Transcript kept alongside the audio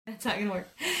It's not going to work.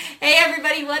 Hey,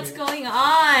 everybody, what's going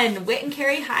on? Whit and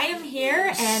Carrie Hyam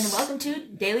here, and welcome to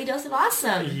Daily Dose of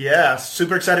Awesome. Yes,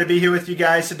 super excited to be here with you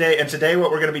guys today. And today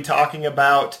what we're going to be talking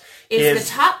about is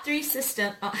the top three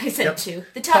system. Oh, I said two.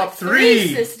 The top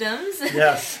three systems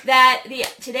yes. that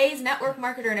today's network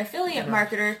marketer and affiliate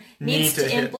marketer needs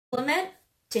to implement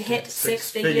to hit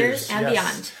six figures and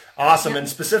beyond. Awesome. And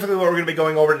specifically what we're going to be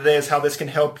going over today is how this can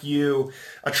help you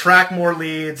attract more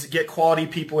leads, get quality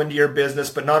people into your business,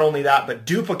 but not only that, but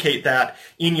duplicate that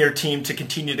in your team to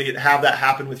continue to have that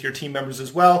happen with your team members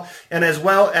as well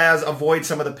avoid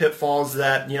some of the pitfalls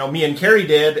that, me and Carrie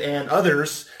did and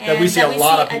others that we see a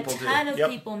lot of people do. A ton of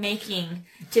people making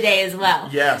today as well.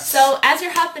 Yes. So as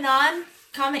you're hopping on,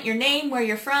 comment your name, where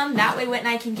you're from. That way Whit and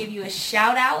I can give you a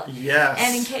shout out.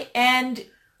 Yes. And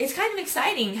it's kind of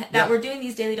exciting that we're doing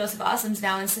these Daily Dose of Awesomes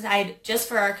now inside just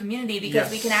for our community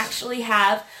because we can actually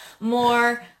have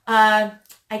more, a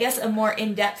more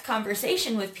in-depth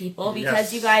conversation with people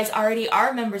because you guys already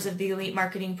are members of the Elite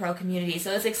Marketing Pro community.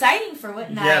 So it's exciting for Whit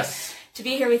and I to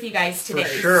be here with you guys today. For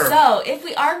sure. So if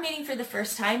we are meeting for the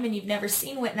first time and you've never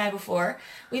seen Whit and I before,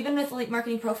 we've been with Elite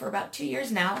Marketing Pro for about 2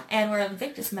 years now, and we're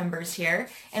Invictus members here,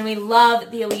 and we love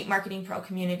the Elite Marketing Pro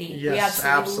community. Yes, we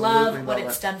absolutely love what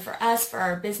it's done for us, for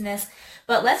our business.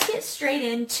 But let's get straight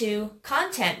into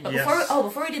content. But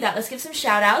before we do that, let's give some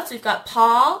shout outs. We've got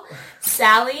Paul,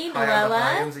 Sally,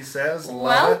 Morella. He says.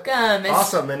 Welcome.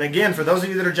 Awesome. And again, for those of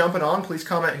you that are jumping on, please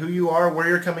comment who you are, where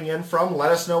you're coming in from.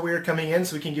 Let us know where you're coming in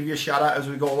so we can give you a shout out as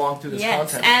we go along through this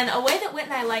content. And a way that Whit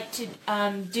and I like to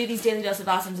do these Daily Dose of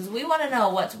Awesomes is we want to know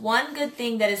what's one good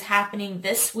thing that is happening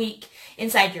this week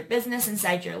inside your business,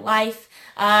 inside your life.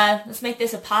 Let's make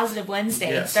this a positive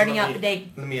Wednesday, starting out the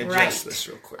day. Let me adjust this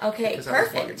real quick. Okay,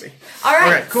 perfect. All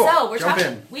right, cool. So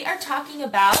we are talking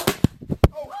about.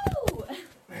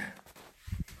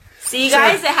 See, you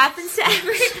guys, it happens to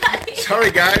everybody.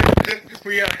 Sorry, guys,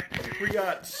 we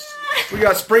got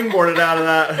springboarded out of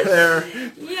that there.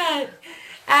 Yeah,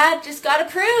 ad just got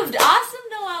approved. Awesome,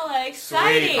 Noella,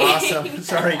 exciting. Sweet. Awesome.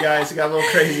 Sorry, guys, it got a little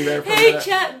crazy there. Hey,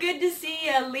 Chuck, good to see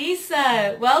you.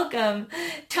 Lisa, welcome.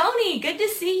 Tony, good to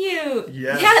see you.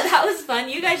 Yes. Yeah, that was fun.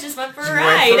 You guys just went for a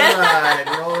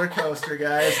ride. Roller coaster,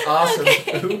 guys. Awesome.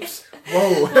 Okay. Oops.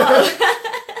 Whoa.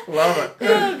 Love it.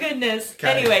 Oh, goodness.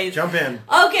 Okay. Anyways. Jump in.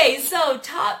 Okay, so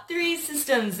top 3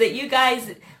 systems that you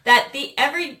guys,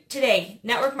 today,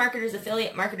 network marketers,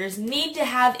 affiliate marketers need to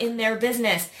have in their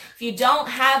business. If you don't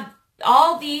have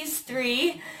all these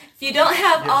 3, if you don't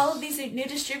have all of these new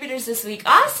distributors this week,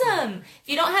 awesome. If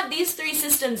you don't have these 3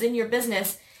 systems in your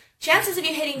business, chances of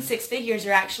you hitting 6 figures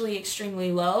are actually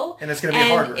extremely low. And it's going to be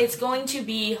harder. It's going to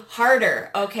be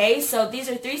harder, okay? So these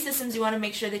are 3 systems you want to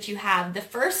make sure that you have. The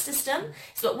first system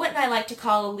is what Whit and I like to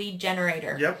call a lead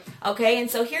generator. Yep. Okay, and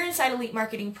so here inside Elite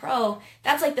Marketing Pro,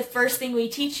 that's like the first thing we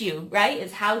teach you, right?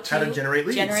 Is how to generate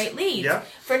leads. Yep.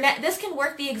 This can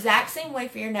work the exact same way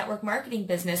for your network marketing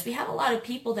business. We have a lot of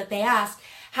people that they ask,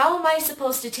 how am I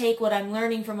supposed to take what I'm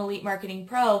learning from Elite Marketing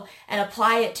Pro and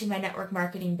apply it to my network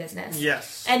marketing business?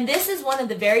 Yes. And this is one of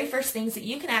the very first things that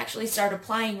you can actually start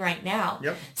applying right now.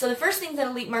 Yep. So the first thing that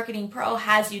Elite Marketing Pro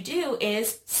has you do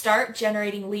is start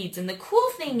generating leads. And the cool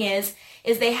thing is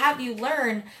they have you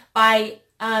learn by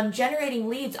generating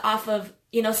leads off of,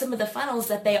 some of the funnels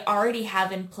that they already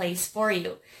have in place for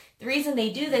you. The reason they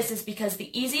do this is because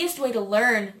the easiest way to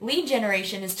learn lead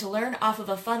generation is to learn off of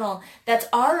a funnel that's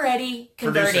already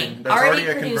converting. Already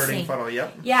a converting funnel,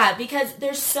 yep. Yeah, because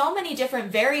there's so many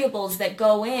different variables that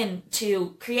go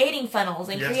into creating funnels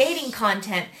and creating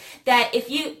content that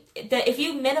if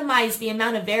you minimize the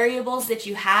amount of variables that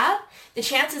you have, the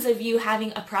chances of you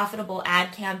having a profitable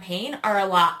ad campaign are a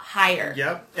lot higher.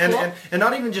 Yep. And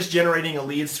not even just generating a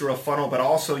leads through a funnel, but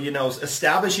also,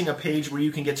 establishing a page where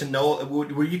you can get to know,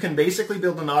 where you can basically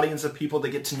build an audience of people that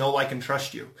get to know, like, and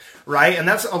trust you, right? And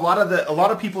that's a lot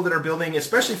of people that are building,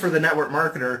 especially for the network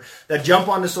marketer, that jump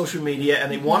onto social media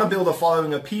and they want to build a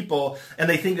following of people, and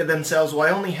they think to themselves, well,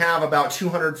 I only have about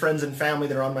 200 friends and family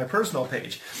that are on my personal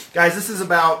page. Guys, this is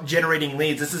about generating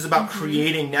leads. This is about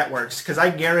creating networks, because I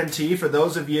guarantee for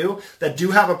those of you that do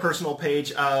have a personal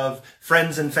page of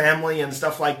friends and family and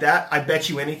stuff like that, I bet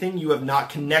you anything you have not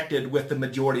connected with the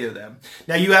majority of them.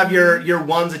 Now, you have your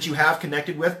ones that you have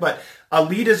connected with, but A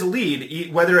lead is a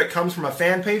lead, whether it comes from a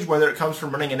fan page, whether it comes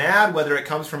from running an ad, whether it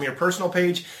comes from your personal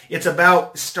page. It's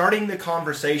about starting the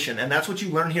conversation. And that's what you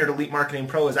learn here at Elite Marketing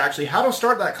Pro is actually how to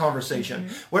start that conversation.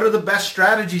 What are the best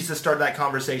strategies to start that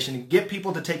conversation? Get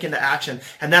people to take into action.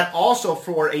 And that also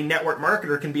for a network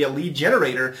marketer can be a lead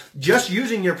generator, just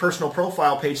using your personal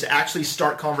profile page to actually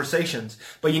start conversations.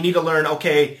 But you need to learn,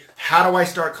 okay, how do I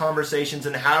start conversations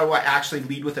and how do I actually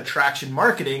lead with attraction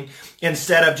marketing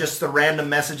instead of just the random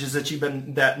messages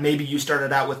that maybe you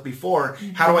started out with before?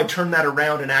 How do I turn that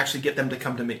around and actually get them to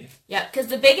come to me? Yeah, because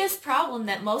the biggest problem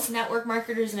that most network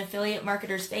marketers and affiliate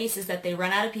marketers face is that they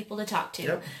run out of people to talk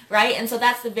to, right? And so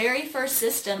that's the very first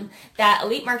system that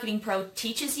Elite Marketing Pro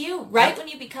teaches you right when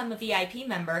you become a VIP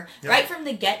member, right from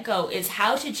the get-go, is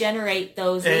how to generate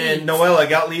those leads. And Noella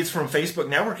got leads from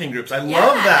Facebook networking groups. I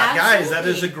love that, guys. That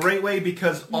is a great way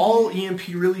because all EMP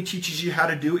really teaches you how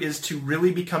to do is to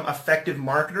really become effective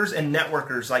marketers and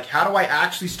networkers. Like, how do I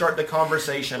actually start the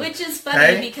conversation? Which is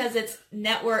funny because it's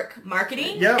network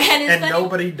marketing. And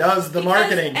nobody does the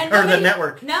marketing or the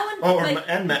network.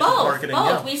 Marketing.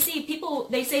 Both. We see people,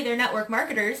 they say they're network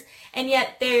marketers, and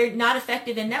yet they're not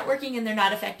effective in networking and they're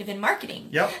not effective in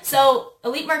marketing. So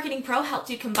Elite Marketing Pro helps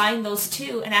you combine those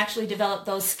two and actually develop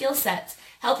those skill sets,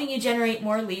 helping you generate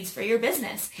more leads for your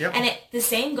business. And the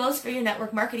same goes for your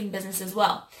network marketing business as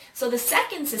well. So the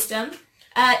second system,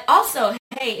 also,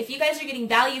 hey, if you guys are getting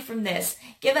value from this,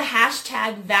 give a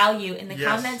hashtag value in the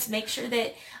comments. Make sure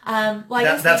that,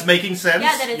 that's making sense.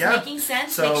 Yeah, that it's making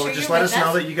sense. So make sure just let us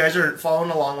know that you guys are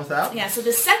following along with that. Yeah, so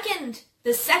the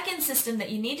second system that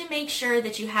you need to make sure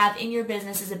that you have in your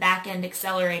business is a back-end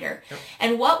accelerator.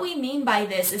 And what we mean by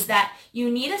this is that you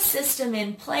need a system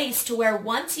in place to where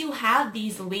once you have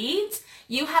these leads,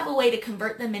 you have a way to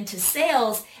convert them into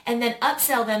sales and then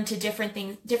upsell them to different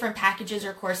things, different packages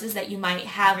or courses that you might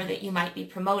have or that you might be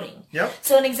promoting.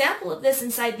 So an example of this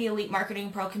inside the Elite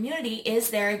Marketing Pro community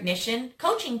is their Ignition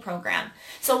coaching program.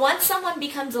 So once someone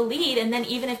becomes a lead, and then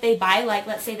even if they buy, like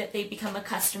let's say that they become a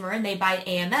customer and they buy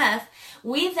AMF,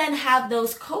 we then have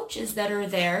those coaches that are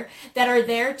there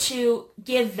to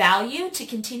give value, to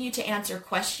continue to answer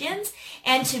questions,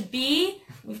 and to be,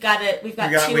 we've got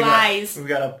two eyes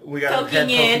poking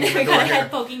in. We got a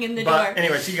head poking in the door.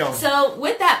 Anyway, keep going. So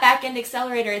with that back-end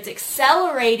accelerator, it's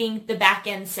accelerating the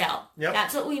back-end sale.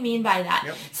 That's what we mean by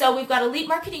that. So we've got Elite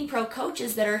Marketing Pro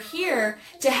coaches that are here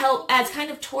to help as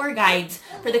kind of tour guides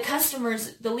for the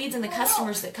customers, the leads and the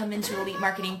customers that come into Elite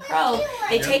Marketing Pro.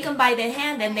 They take them by the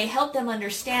hand and they help them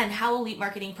understand how Elite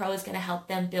Marketing Pro is going to help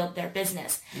them build their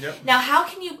business. Now, how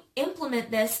can you implement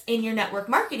this in your network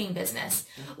marketing business?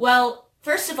 Well,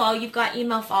 first of all, you've got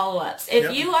email follow-ups.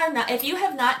 If you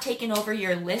have not taken over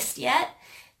your list yet,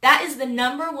 that is the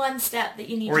number one step that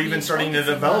you need to be. Or even starting to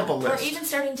develop a list. Or even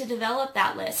starting to develop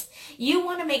that list. You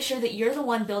want to make sure that you're the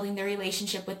one building the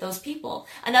relationship with those people.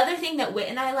 Another thing that Whit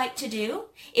and I like to do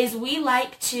is we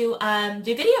like to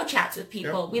do video chats with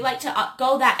people. We like to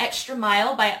go that extra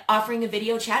mile by offering a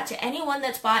video chat to anyone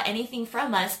that's bought anything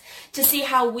from us to see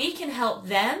how we can help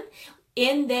them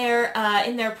in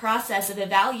their process of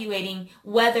evaluating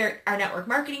whether our network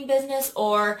marketing business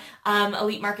or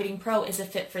Elite Marketing Pro is a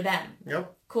fit for them.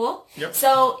 Cool?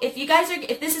 So if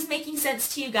this is making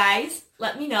sense to you guys,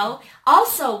 let me know.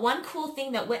 Also, one cool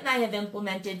thing that Whit and I have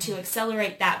implemented to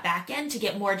accelerate that back end to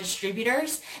get more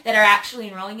distributors that are actually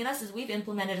enrolling in us is we've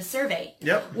implemented a survey.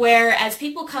 Where as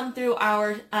people come through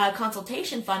our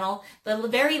consultation funnel, the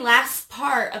very last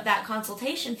part of that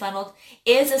consultation funnel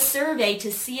is a survey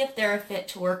to see if they're a fit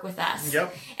to work with us.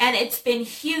 And it's been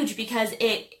huge because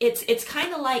it's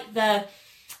kind of like the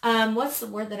what's the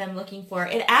word that I'm looking for?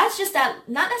 It adds just that,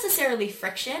 not necessarily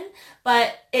friction,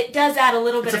 but it does add a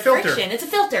little bit of friction. It's a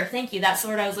filter. Thank you. That's the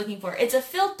word I was looking for. It's a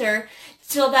filter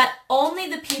so that only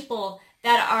the people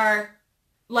that are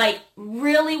like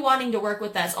really wanting to work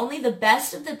with us, only the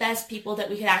best of the best people that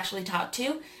we could actually talk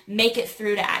to make it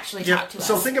through to actually talk to us.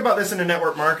 So think about this in a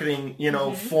network marketing,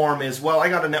 form is, well, I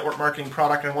got a network marketing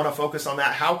product and I want to focus on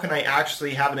that. How can I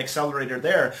actually have an accelerator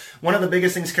there? One of the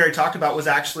biggest things Carrie talked about was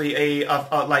actually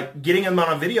like getting them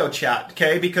on a video chat,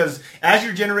 okay? Because as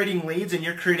you're generating leads and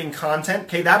you're creating content,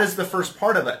 okay, that is the first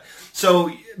part of it. So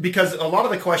because a lot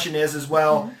of the question is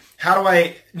well, how do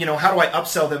I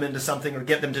upsell them into something or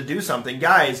get them to do something?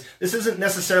 Guys, this isn't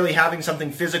necessarily having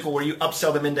something physical where you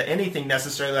upsell them into anything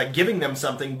necessarily, like giving them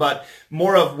something, but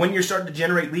more of when you're starting to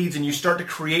generate leads and you start to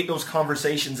create those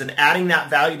conversations and adding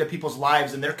that value to people's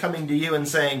lives and they're coming to you and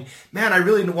saying, man, I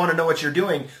really want to know what you're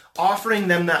doing. Offering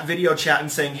them that video chat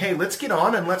and saying, hey, let's get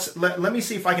on and let me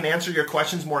see if I can answer your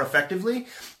questions more effectively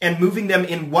and moving them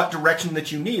in what direction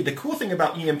that you need. The cool thing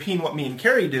about EMP and what me and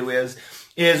Carrie do is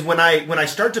is when I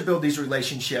start to build these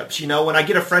relationships, when I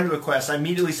get a friend request, I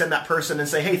immediately send that person and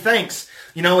say, hey, thanks.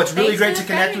 It's really great to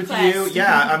connect with you.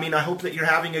 Yeah, I hope that you're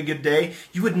having a good day.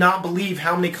 You would not believe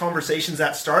how many conversations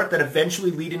that start that eventually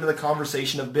lead into the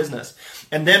conversation of business.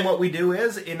 And then what we do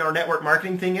is, in our network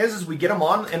marketing thing is we get them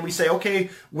on and we say, okay,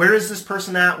 where is this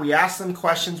person at? We ask them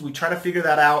questions. We try to figure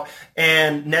that out.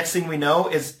 And next thing we know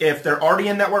is if they're already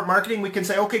in network marketing, we can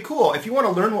say, okay, cool. If you want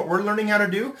to learn what we're learning how to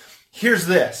do, here's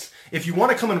this. If you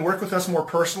want to come and work with us more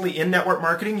personally in network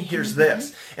marketing, here's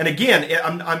this. And again,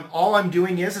 all I'm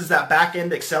doing is that back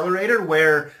end accelerator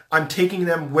where I'm taking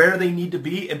them where they need to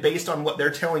be and based on what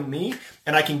they're telling me,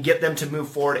 and I can get them to move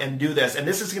forward and do this. And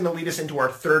this is going to lead us into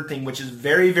our third thing, which is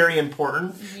very, very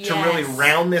important to really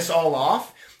round this all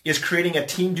off, is creating a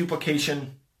team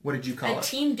duplication. What did you call it? A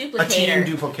team duplicator. A team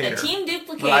duplicator. A team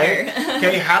duplicator. Right?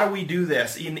 Okay, how do we do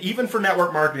this? Even for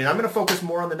network marketing, I'm going to focus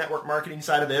more on the network marketing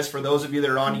side of this for those of you that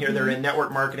are on here that are in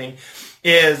network marketing,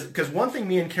 is because one thing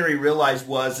me and Carrie realized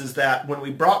is that when we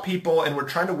brought people and we're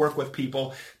trying to work with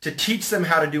people to teach them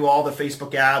how to do all the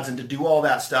Facebook ads and to do all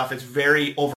that stuff, it's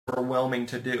very overwhelming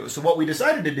to do. So what we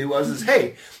decided to do was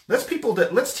hey, let's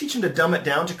teach them to dumb it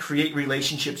down to create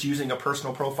relationships using a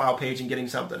personal profile page and getting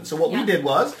something. So what we did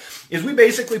is we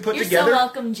basically put together. You're so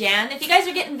welcome, Jan. If you guys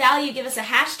are getting value, give us a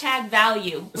hashtag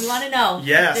value. We want to know.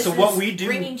 Yeah. So what we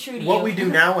do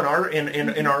now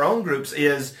in our own groups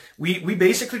is we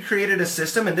basically created a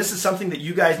system, and this is something that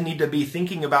you guys need to be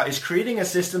thinking about, is creating a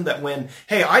system that when,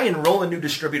 hey, I enroll a new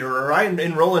distributor or I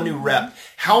enroll a new rep,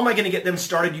 how am I going to get them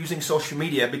started using social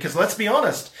media? Because let's be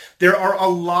honest, there are a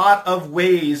lot of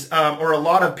ways or a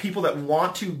lot of people that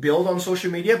want to build on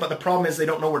social media, but the problem is they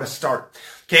don't know where to start.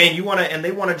 Okay, and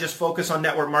they want to just focus on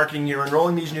network marketing. You're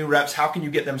enrolling these new reps. How can you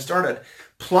get them started?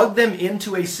 Plug them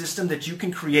into a system that you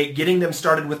can create, getting them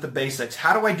started with the basics.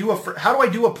 How do I do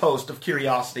a post of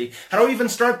curiosity? How do I even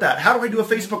start that? How do I do a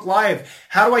Facebook Live?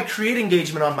 How do I create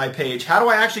engagement on my page? How do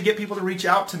I actually get people to reach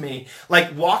out to me?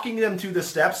 Like walking them through the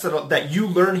steps that you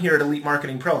learn here at Elite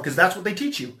Marketing Pro, because that's what they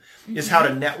teach you, is how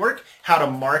to network, how to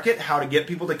market, how to get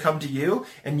people to come to you,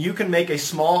 and you can make a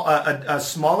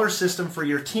smaller system for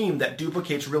your team that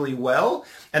duplicates really well.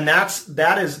 And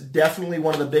that is definitely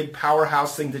one of the big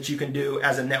powerhouse things that you can do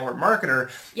as a network marketer,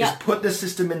 is put the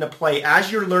system into play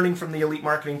as you're learning from the Elite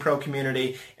Marketing Pro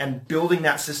community and building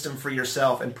that system for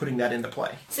yourself and putting that into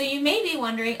play. So you may be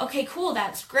wondering, okay, cool,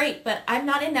 that's great, but I'm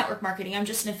not in network marketing. I'm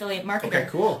just an affiliate marketer. Okay,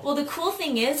 cool. Well, the cool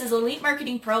thing is Elite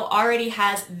Marketing Pro already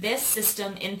has this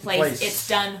system in place. It's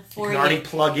done for you. You can already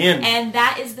plug in. And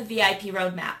that is the VIP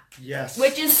roadmap. Yes.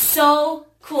 Which is so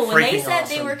cool. When they said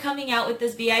awesome. They were coming out with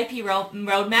this VIP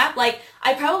roadmap,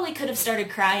 I probably could have started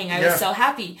crying. I was so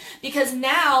happy because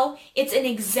now it's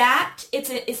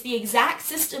the exact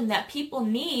system that people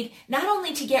need, not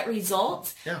only to get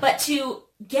results, but to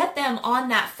get them on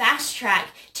that fast track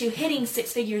to hitting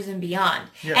six figures and beyond.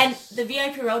 Yes. And the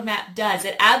VIP roadmap does.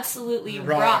 It absolutely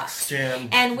rocks. Jan.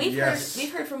 And we've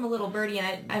heard from a little birdie,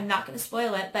 and I'm not going to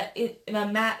spoil it, but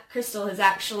Matt Crystal has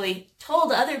actually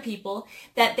told other people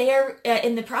that they are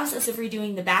in the process of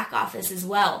redoing the back office as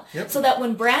well. Yep. So that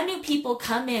when brand new people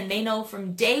come in, they know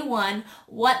from day one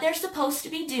what they're supposed to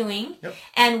be doing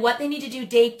and what they need to do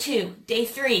day 2, day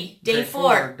 3, day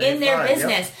 4 in their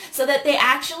business so that they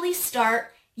actually start.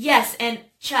 Yes, and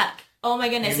Chuck, oh my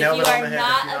goodness, if you are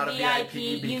not a VIP,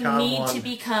 you need to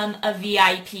become a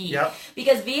VIP. Yep.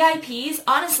 Because VIPs,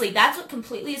 honestly, that's what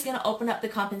completely is going to open up the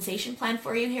compensation plan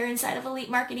for you here inside of Elite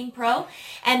Marketing Pro.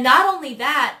 And not only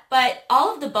that, but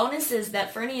all of the bonuses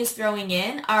that Fernie is throwing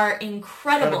in are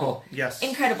incredible. Yes.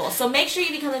 Incredible. So make sure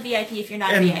you become a VIP if you're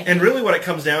not a VIP. And really what it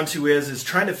comes down to is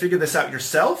trying to figure this out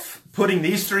yourself, putting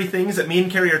these 3 things that me and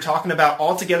Carrie are talking about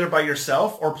all together by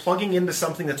yourself, or plugging into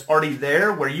something that's already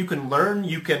there where you can learn,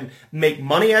 you can make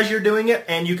money as you're doing it,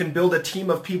 and you can build a team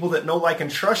of people that know, like,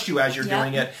 and trust you as you're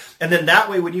doing it. And then that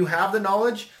way, when you have the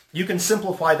knowledge, you can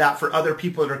simplify that for other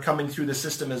people that are coming through the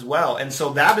system as well. And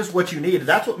so that is what you need.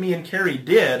 That's what me and Carrie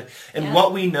did. And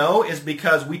what we know is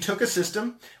because we took a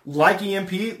system like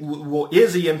EMP,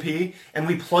 is EMP, and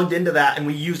we plugged into that, and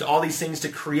we used all these things to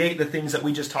create the things that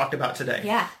we just talked about today.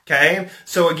 Yeah. Okay?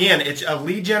 So again, it's a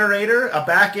lead generator, a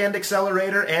back-end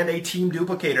accelerator, and a team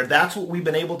duplicator. That's what we've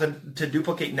been able to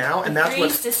duplicate now. And that's 3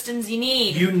 systems you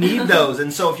need. You need those.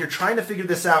 And so if you're trying to figure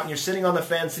this out and you're sitting on the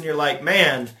fence and you're like,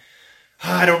 man,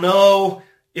 I don't know,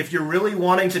 if you're really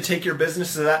wanting to take your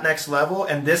business to that next level,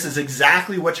 and this is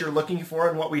exactly what you're looking for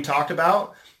and what we talked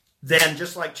about, then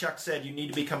just like Chuck said, you need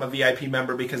to become a VIP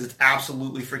member, because it's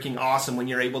absolutely freaking awesome when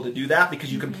you're able to do that,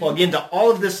 because you can plug into all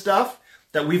of this stuff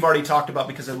that we've already talked about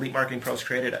because Elite Marketing Pros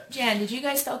created it. Jan, did you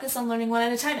guys focus on learning one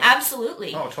at a time?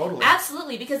 Absolutely. Oh, totally.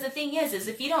 Absolutely, because the thing is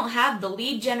if you don't have the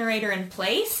lead generator in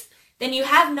place, then you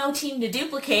have no team to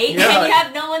duplicate, and you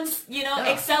have no one,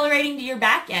 accelerating to your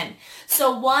back end.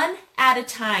 So one at a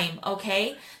time,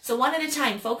 okay? So one at a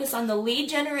time, focus on the lead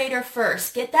generator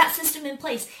first. Get that system in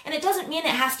place. And it doesn't mean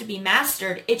it has to be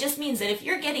mastered. It just means that if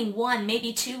you're getting 1,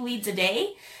 maybe 2 leads a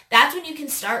day, that's when you can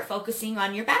start focusing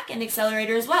on your back-end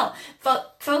accelerator as well.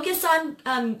 Focus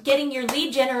on getting your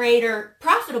lead generator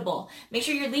profitable. Make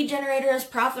sure your lead generator is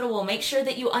profitable. Make sure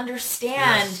that you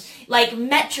understand like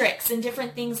metrics and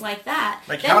different things like that.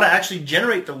 Like how to actually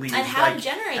generate the leads. And how to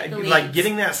generate the leads. Like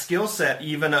getting that skill set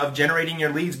even of generating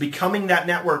your leads, becoming that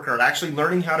networker, actually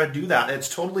learning how to do that.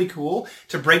 It's totally cool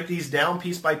to break these down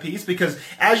piece by piece, because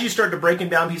as you start to break them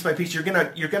down piece by piece, you're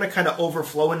gonna kind of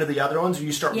overflow into the other ones, and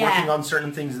you start working on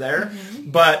certain things there.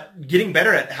 Mm-hmm. But getting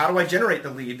better at how do I generate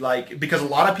the lead? Like, because a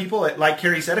lot of people, like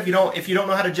Carrie said, if you don't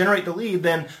know how to generate the lead,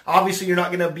 then obviously you're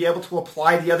not going to be able to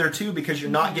apply the other two because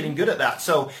you're not getting good at that.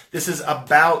 So this is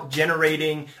about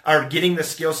generating or getting the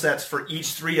skill sets for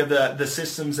each 3 of the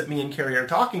systems that me and Carrie are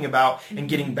talking about, and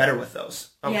getting better with those.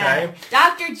 Okay. Yeah.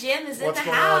 Dr. Jim is in the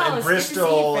house. On? And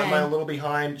Bristol, am I a little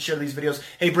behind? Share these videos.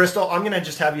 Hey, Bristol, I'm going to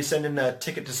just have you send in a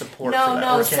ticket to support.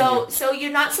 No. So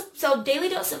you're not. So Daily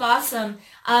Dose of Awesome.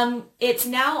 It's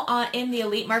now in the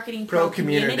Elite Marketing Pro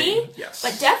community. Yes.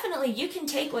 But definitely you can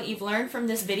take what you've learned from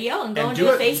this video and go and do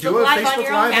a Facebook Live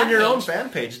on your own fan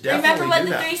page. Definitely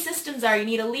remember what the 3 systems are. You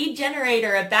need a lead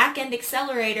generator, a back-end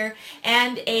accelerator,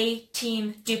 and a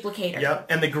team duplicator. Yep.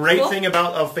 And the great thing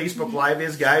about a Facebook Live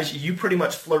is, guys, you pretty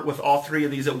much flirt with all 3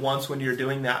 of these at once when you're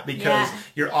doing that, because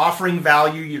you're offering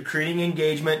value, you're creating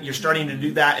engagement, you're starting to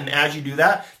do that, and as you do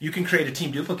that, you can create a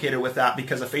team duplicator with that,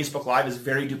 because a Facebook Live is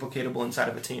very duplicatable inside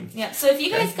of a team. Yeah, so if you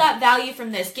guys got value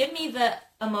from this, give me the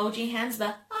emoji hands,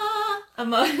 the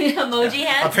emoji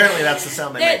hands. Apparently that's the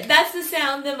sound they make. That's the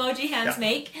sound the emoji hands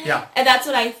make. Yeah. And that's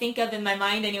what I think of in my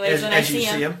mind anyways when I see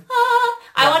them.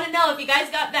 I want to know if you guys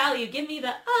got value. Give me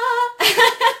the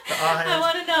I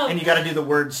want to know. And you got to do the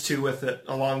words too with it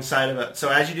alongside of it. So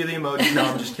as you do the emoji, no,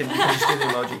 I'm just kidding. You can just do the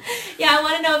emoji. Yeah, I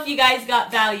want to know if you guys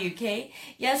got value, okay?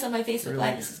 Yes, on my Facebook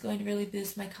Live, this is going to really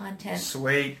boost my content.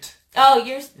 Sweet. Oh,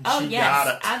 yes,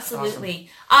 absolutely.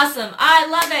 Awesome. I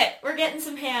love it. We're getting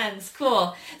some hands.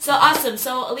 Cool. So awesome.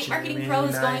 So Elite Marketing Pro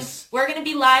is we're going to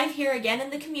be live here again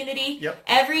in the community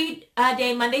every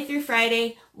day, Monday through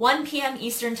Friday, 1 p.m.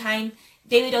 Eastern Time.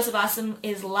 Daily Dose of Awesome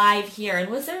is live here.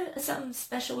 And was there something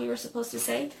special we were supposed to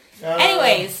say?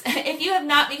 Anyways, if you have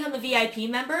not become a VIP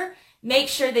member, make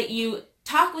sure that you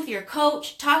talk with your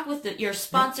coach, talk with your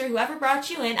sponsor, whoever brought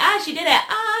you in. She did it.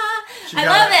 I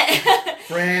love it.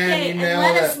 Fran, you nailed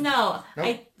let us know.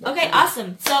 Okay,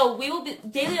 awesome. So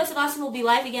Daily Dose of Awesome will be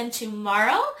live again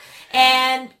tomorrow.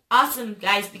 And awesome,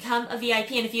 guys, become a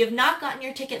VIP. And if you have not gotten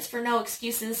your tickets for No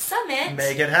Excuses Summit,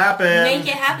 make it happen.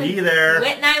 Be there.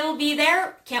 Whit and I will be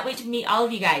there. Can't wait to meet all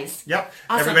of you guys. Yep.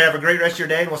 Awesome. Everybody have a great rest of your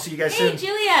day, and we'll see you guys soon. Hey,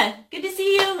 Julia. Good to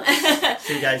see you.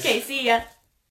 See you guys. Okay, see ya.